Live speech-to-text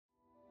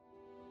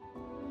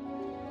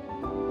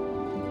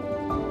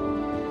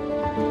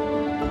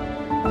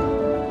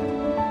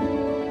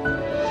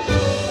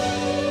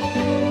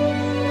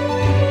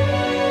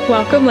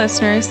Welcome,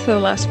 listeners, to the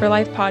Lust for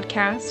Life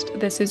podcast.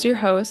 This is your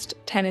host,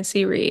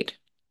 Tennessee Reed.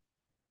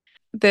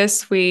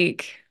 This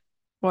week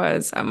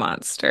was a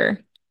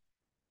monster.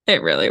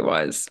 It really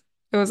was.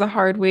 It was a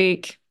hard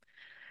week.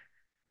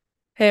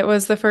 It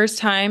was the first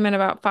time in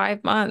about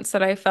 5 months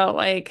that I felt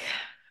like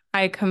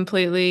I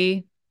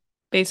completely,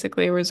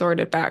 basically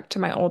resorted back to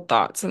my old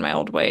thoughts and my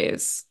old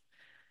ways.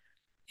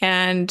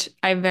 And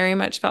I very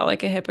much felt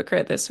like a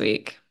hypocrite this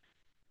week.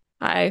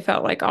 I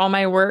felt like all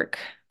my work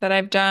that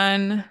I've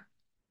done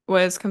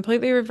was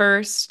completely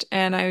reversed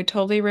and I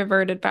totally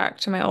reverted back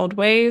to my old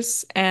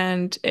ways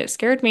and it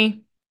scared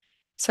me.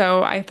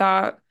 So I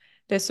thought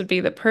this would be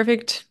the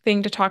perfect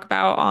thing to talk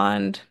about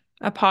on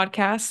a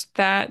podcast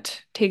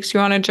that takes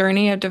you on a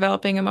journey of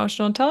developing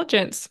emotional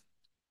intelligence.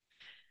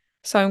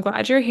 So I'm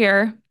glad you're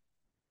here.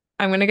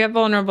 I'm going to get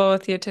vulnerable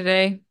with you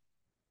today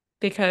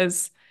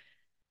because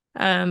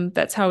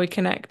that's how we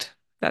connect.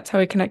 That's how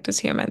we connect as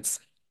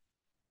humans.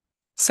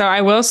 So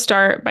I will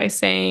start by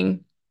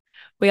saying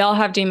we all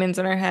have demons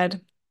in our head,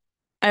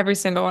 every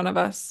single one of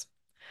us.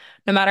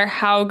 No matter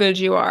how good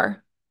you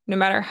are, no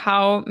matter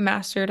how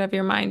mastered of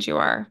your mind you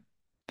are,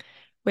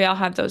 we all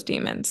have those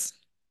demons.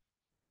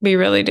 We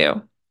really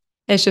do.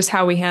 It's just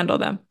how we handle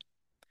them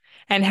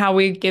and how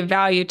we give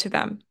value to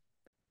them.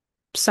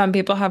 Some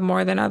people have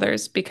more than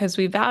others because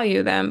we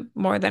value them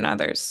more than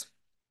others.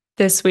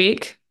 This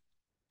week,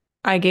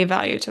 I gave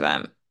value to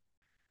them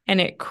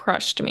and it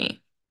crushed me.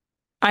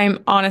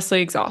 I'm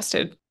honestly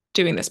exhausted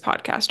doing this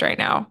podcast right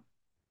now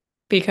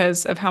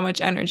because of how much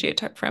energy it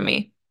took from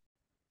me.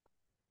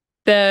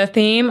 The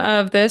theme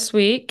of this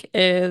week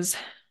is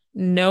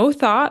no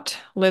thought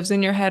lives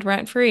in your head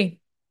rent free,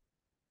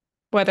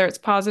 whether it's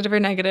positive or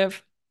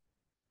negative.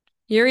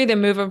 You're either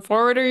moving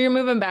forward or you're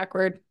moving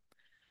backward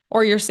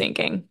or you're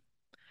sinking.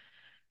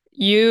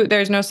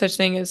 There's no such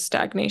thing as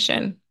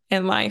stagnation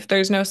in life.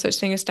 There's no such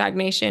thing as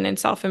stagnation in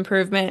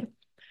self-improvement.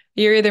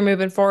 You're either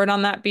moving forward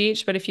on that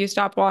beach, but if you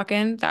stop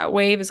walking, that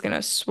wave is going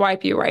to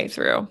swipe you right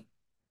through.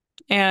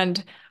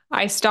 And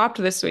I stopped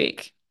this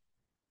week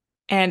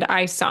and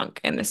I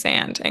sunk in the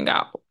sand and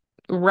got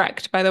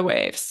wrecked by the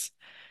waves.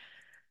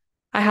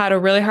 I had a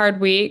really hard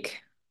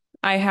week.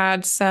 I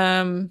had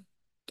some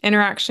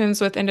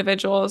interactions with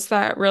individuals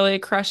that really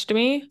crushed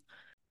me.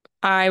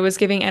 I was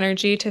giving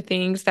energy to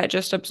things that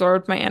just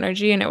absorbed my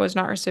energy and it was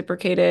not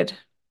reciprocated.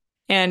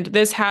 And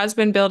this has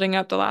been building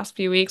up the last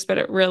few weeks, but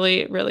it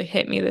really, really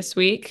hit me this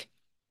week.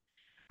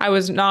 I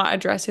was not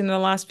addressing the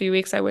last few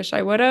weeks. I wish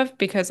I would have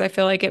because I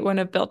feel like it wouldn't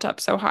have built up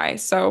so high.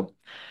 So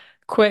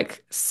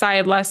quick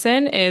side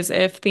lesson is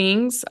if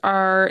things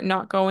are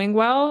not going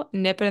well,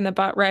 nip it in the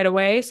butt right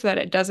away so that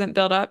it doesn't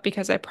build up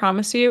because I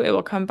promise you it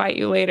will come bite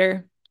you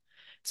later.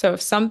 So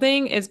if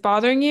something is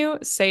bothering you,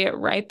 say it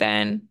right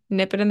then,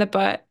 nip it in the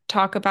butt,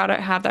 talk about it,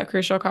 have that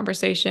crucial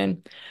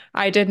conversation.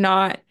 I did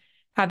not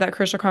have that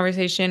crucial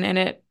conversation and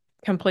it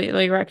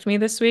completely wrecked me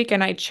this week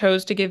and I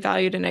chose to give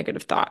value to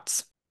negative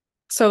thoughts.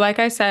 So like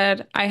I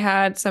said, I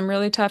had some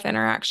really tough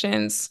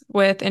interactions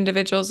with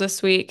individuals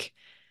this week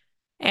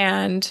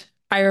and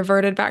I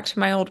reverted back to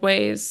my old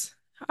ways.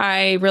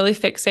 I really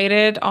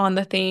fixated on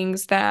the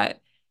things that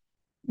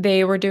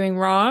they were doing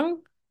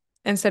wrong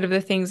instead of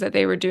the things that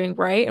they were doing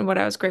right and what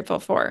I was grateful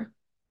for.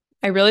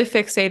 I really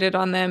fixated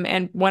on them.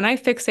 And when I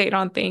fixate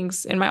on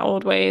things in my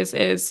old ways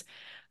is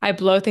I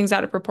blow things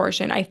out of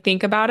proportion. I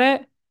think about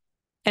it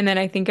and then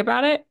I think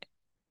about it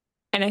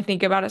and I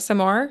think about it some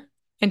more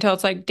until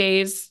it's like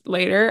days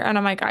later. And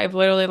I'm like, I've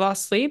literally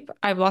lost sleep.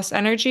 I've lost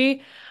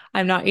energy.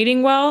 I'm not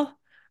eating well.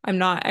 I'm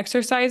not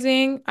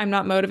exercising. I'm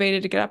not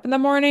motivated to get up in the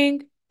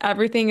morning.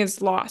 Everything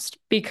is lost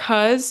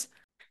because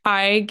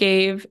I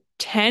gave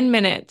 10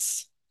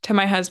 minutes to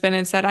my husband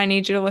and said, I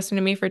need you to listen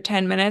to me for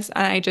 10 minutes.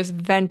 And I just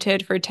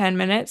vented for 10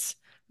 minutes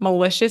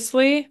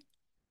maliciously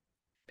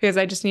because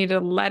I just needed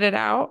to let it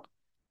out.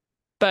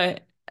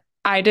 But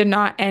I did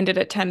not end it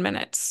at 10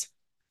 minutes.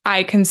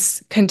 I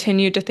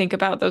continued to think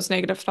about those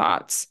negative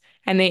thoughts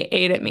and they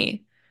ate at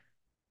me.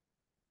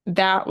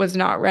 That was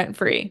not rent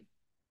free.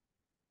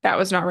 That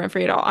was not rent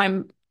free at all.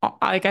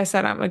 Like I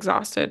said, I'm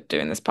exhausted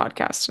doing this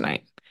podcast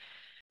tonight.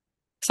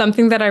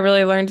 Something that I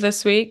really learned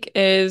this week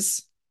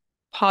is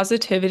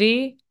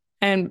positivity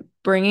and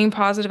bringing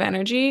positive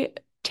energy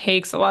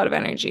takes a lot of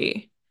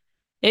energy.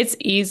 It's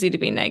easy to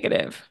be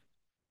negative.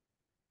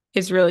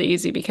 It's really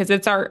easy because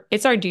it's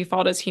our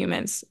default as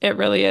humans. It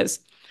really is.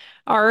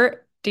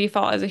 Our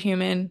default as a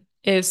human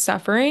is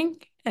suffering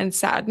and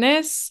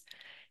sadness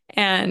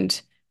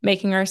and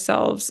making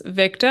ourselves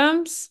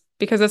victims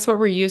because that's what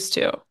we're used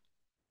to.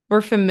 We're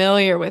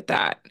familiar with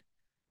that.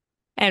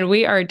 And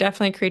we are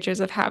definitely creatures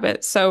of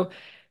habit. So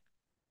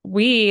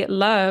we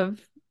love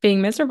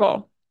being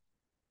miserable.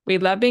 We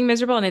love being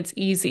miserable and it's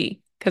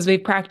easy because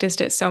we've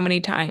practiced it so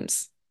many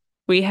times.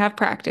 We have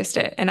practiced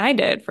it, and I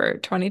did for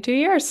 22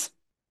 years.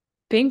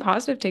 Being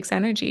positive takes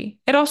energy.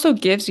 It also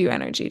gives you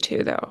energy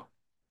too, though.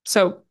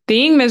 So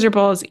being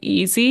miserable is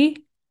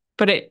easy,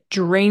 but it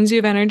drains you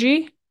of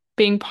energy.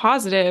 Being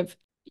positive,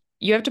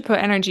 you have to put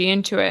energy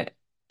into it,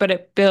 but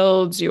it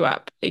builds you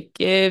up. It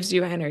gives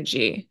you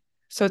energy.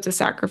 So it's a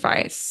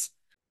sacrifice.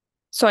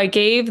 So I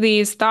gave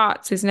these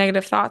thoughts, these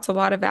negative thoughts, a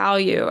lot of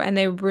value, and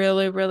they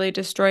really, really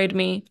destroyed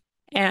me.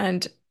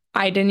 And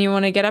I didn't even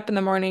want to get up in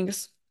the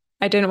mornings.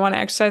 I didn't want to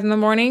exercise in the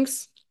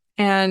mornings.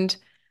 And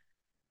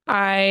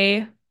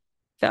I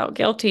felt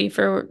guilty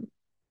for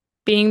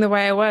being the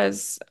way I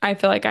was. I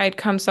feel like I had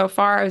come so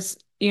far. I was,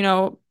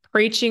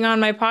 preaching on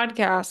my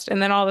podcast,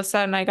 and then all of a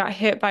sudden I got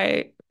hit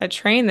by a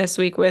train this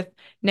week with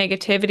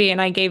negativity,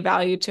 and I gave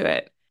value to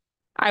it.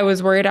 I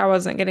was worried I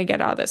wasn't going to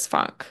get out of this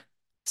funk.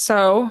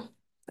 So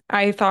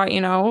I thought,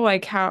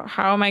 like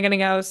how am I going to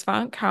get out of this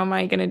funk? How am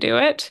I going to do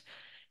it?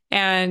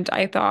 And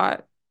I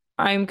thought,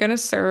 I'm going to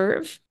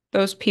serve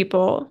those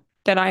people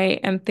that I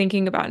am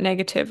thinking about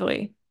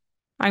negatively.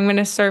 I'm going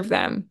to serve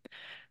them.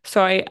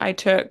 So I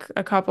took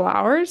a couple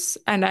hours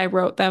and I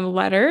wrote them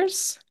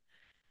letters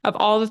of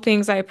all the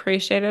things I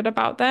appreciated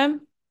about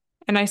them.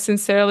 And I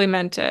sincerely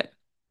meant it.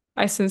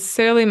 I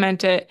sincerely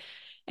meant it.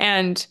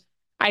 And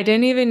I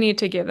didn't even need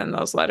to give them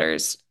those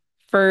letters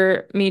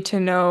for me to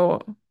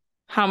know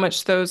how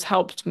much those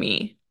helped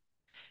me.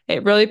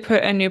 It really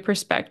put a new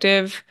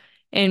perspective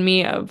in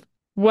me of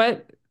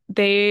what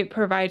they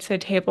provide to the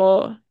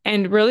table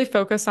and really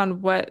focus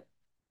on what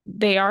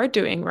they are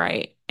doing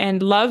right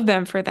and love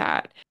them for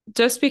that.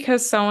 Just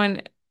because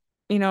someone,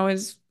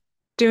 is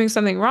doing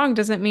something wrong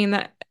doesn't mean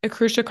that a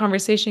crucial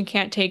conversation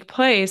can't take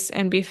place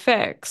and be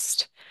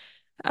fixed.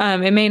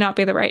 It may not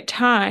be the right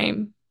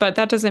time, but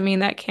that doesn't mean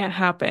that can't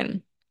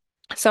happen.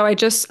 So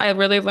I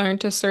really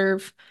learned to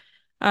serve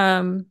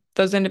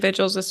those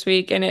individuals this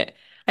week. And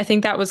I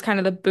think that was kind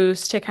of the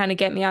boost to kind of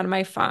get me out of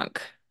my funk.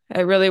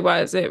 It really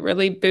was. It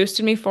really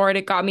boosted me forward.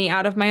 It got me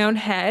out of my own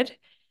head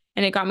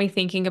and it got me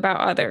thinking about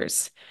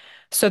others.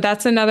 So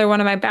that's another one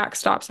of my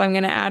backstops I'm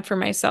going to add for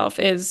myself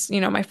is,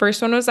 my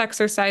first one was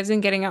exercising,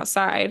 getting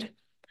outside.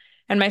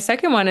 And my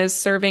second one is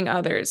serving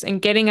others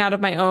and getting out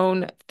of my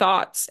own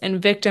thoughts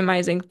and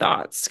victimizing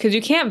thoughts. Because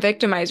you can't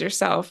victimize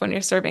yourself when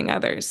you're serving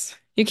others.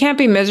 You can't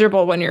be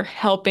miserable when you're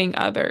helping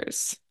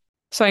others.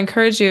 So I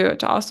encourage you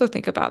to also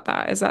think about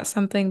that. Is that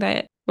something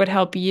that would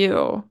help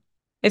you?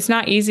 It's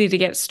not easy to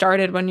get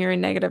started when you're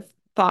in negative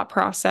thought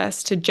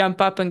process to jump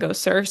up and go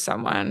serve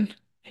someone.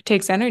 It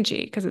takes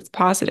energy because it's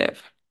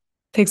positive.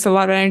 It takes a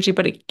lot of energy,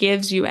 but it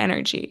gives you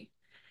energy.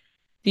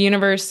 The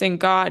universe and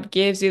God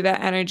gives you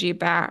that energy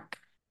back.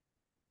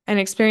 An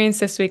experience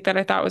this week that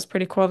I thought was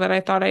pretty cool that I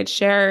thought I'd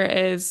share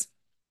is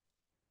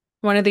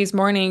one of these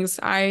mornings,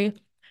 my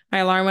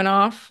alarm went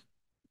off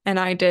and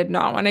I did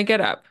not want to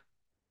get up.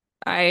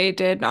 I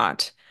did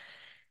not.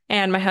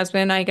 And my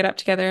husband and I get up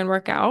together and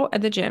work out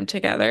at the gym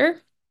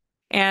together.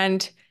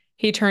 And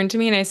he turned to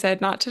me and I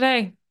said, "Not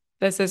today.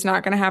 This is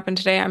not going to happen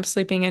today. I'm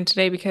sleeping in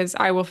today because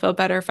I will feel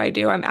better if I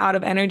do. I'm out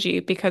of energy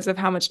because of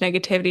how much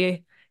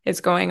negativity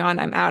is going on.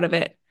 I'm out of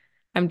it.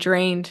 I'm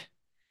drained."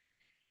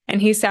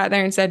 And he sat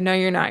there and said, "No,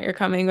 you're not. You're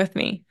coming with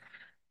me."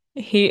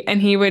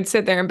 He would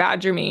sit there and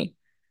badger me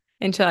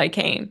until I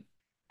came.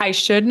 I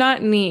should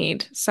not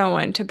need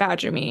someone to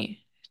badger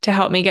me to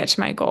help me get to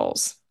my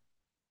goals,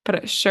 but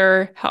it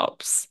sure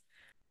helps.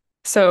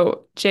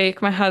 So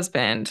Jake, my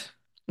husband,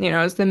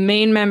 is the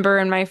main member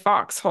in my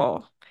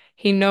foxhole.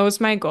 He knows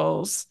my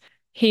goals.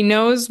 He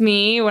knows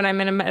me when I'm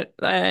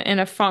in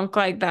a funk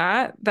like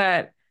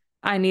that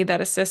I need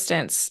that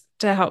assistance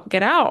to help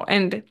get out.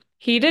 And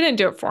he didn't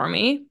do it for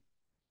me.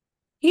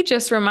 He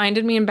just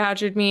reminded me and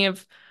badgered me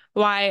of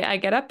why I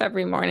get up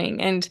every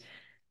morning. And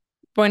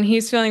when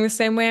he's feeling the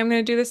same way, I'm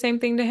going to do the same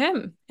thing to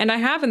him. And I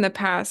have in the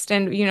past.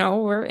 And,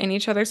 we're in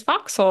each other's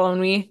foxhole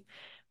and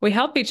we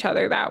help each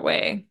other that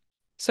way.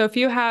 So if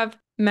you have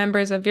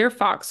members of your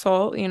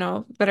foxhole,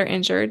 that are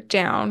injured,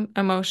 down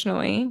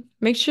emotionally,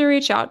 make sure you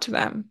reach out to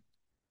them.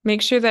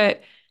 Make sure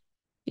that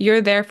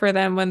you're there for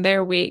them when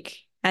they're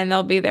weak and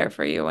they'll be there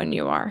for you when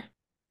you are.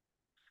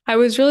 I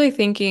was really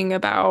thinking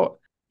about,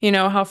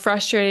 how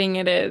frustrating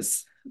it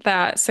is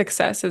that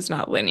success is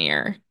not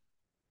linear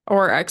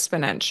or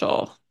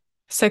exponential.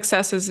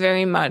 Success is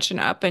very much an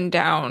up and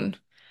down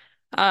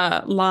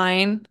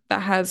line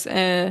that has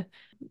a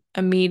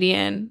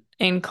median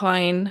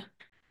incline.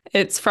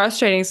 It's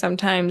frustrating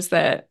sometimes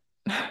that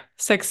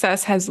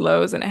success has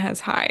lows and it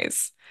has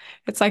highs.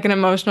 It's like an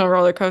emotional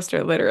roller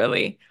coaster,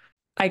 literally.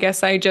 I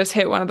guess I just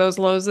hit one of those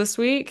lows this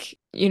week.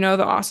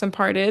 The awesome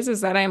part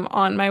is that I'm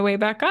on my way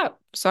back up.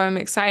 So I'm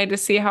excited to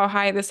see how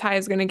high this high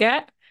is going to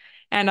get.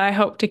 And I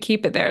hope to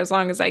keep it there as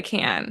long as I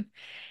can.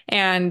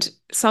 And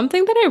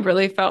something that I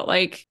really felt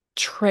like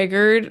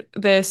triggered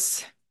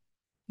this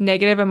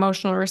negative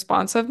emotional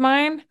response of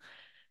mine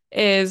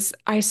is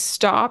I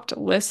stopped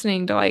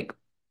listening to like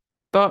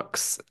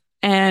books.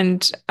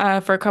 And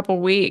for a couple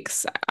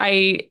weeks,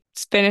 I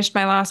finished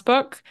my last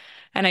book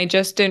and I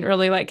just didn't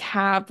really like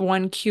have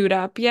one queued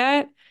up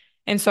yet.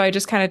 And so I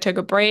just kind of took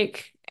a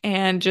break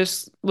and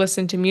just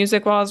listened to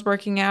music while I was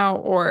working out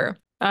or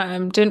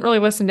didn't really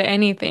listen to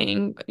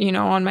anything,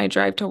 on my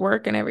drive to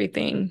work and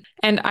everything.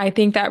 And I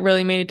think that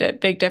really made a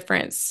big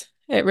difference.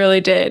 It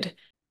really did.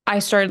 I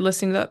started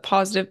listening to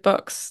positive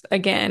books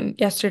again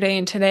yesterday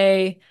and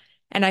today,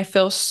 and I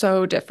feel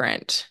so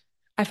different.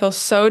 I feel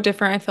so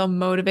different. I feel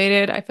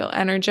motivated. I feel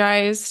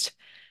energized,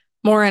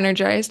 more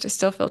energized. I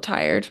still feel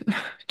tired.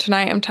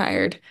 Tonight I'm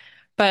tired,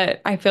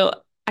 but I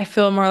feel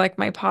more like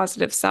my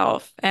positive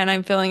self and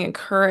I'm feeling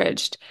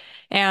encouraged.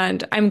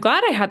 And I'm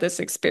glad I had this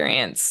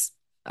experience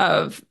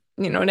of,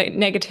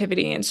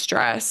 negativity and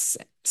stress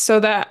so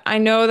that I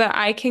know that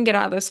I can get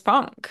out of this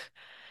funk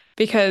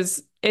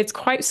because it's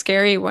quite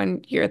scary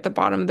when you're at the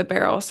bottom of the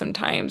barrel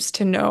sometimes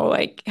to know,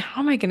 like,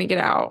 how am I going to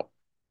get out?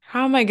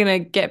 How am I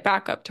going to get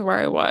back up to where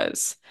I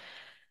was?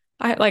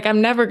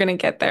 I'm never going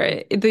to get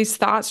there. These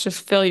thoughts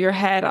just fill your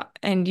head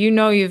and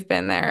you've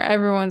been there.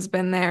 Everyone's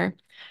been there.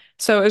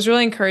 So it was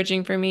really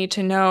encouraging for me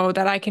to know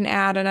that I can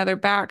add another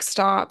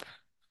backstop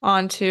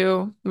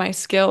onto my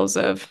skills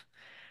of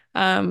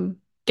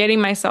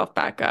getting myself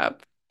back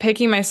up,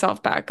 picking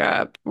myself back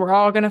up. We're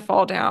all going to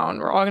fall down.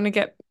 We're all going to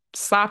get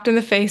slapped in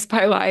the face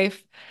by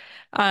life.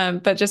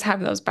 But just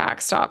having those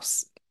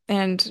backstops.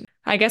 And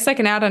I guess I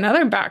can add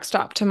another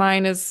backstop to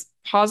mine is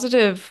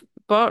positive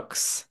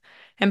books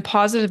and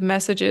positive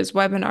messages,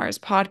 webinars,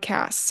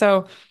 podcasts.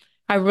 So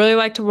I really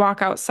like to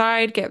walk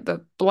outside, get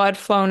the blood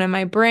flowing in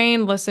my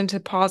brain, listen to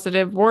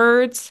positive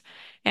words,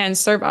 and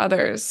serve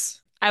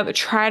others. I would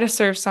try to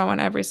serve someone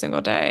every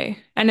single day.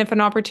 And if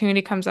an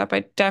opportunity comes up,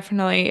 I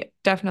definitely,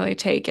 definitely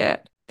take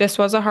it. This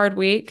was a hard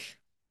week,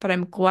 but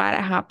I'm glad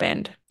it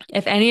happened.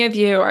 If any of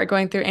you are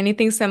going through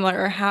anything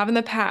similar or have in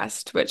the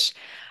past, which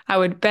I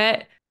would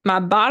bet my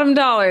bottom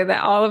dollar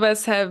that all of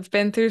us have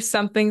been through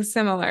something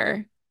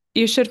similar,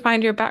 you should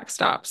find your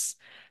backstops.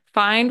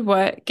 Find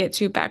what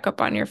gets you back up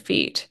on your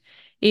feet.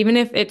 Even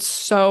if it's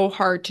so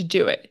hard to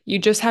do it, you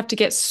just have to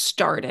get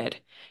started.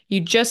 You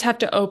just have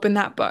to open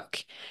that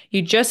book.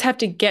 You just have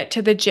to get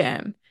to the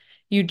gym.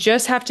 You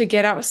just have to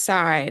get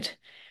outside.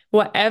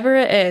 Whatever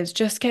it is,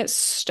 just get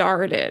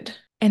started.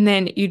 And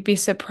then you'd be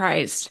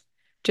surprised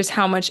just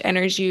how much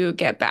energy you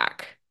get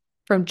back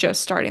from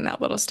just starting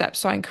that little step.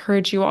 So I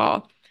encourage you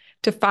all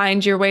to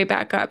find your way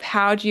back up.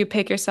 How do you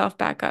pick yourself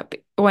back up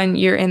when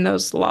you're in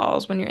those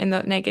lulls, when you're in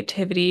the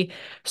negativity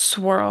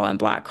swirl and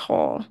black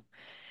hole?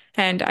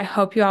 And I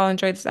hope you all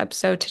enjoyed this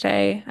episode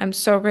today. I'm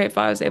so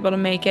grateful I was able to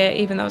make it,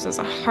 even though it was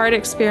a hard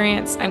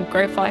experience. I'm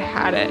grateful I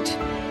had it.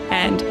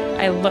 And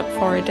I look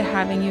forward to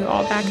having you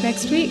all back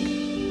next week.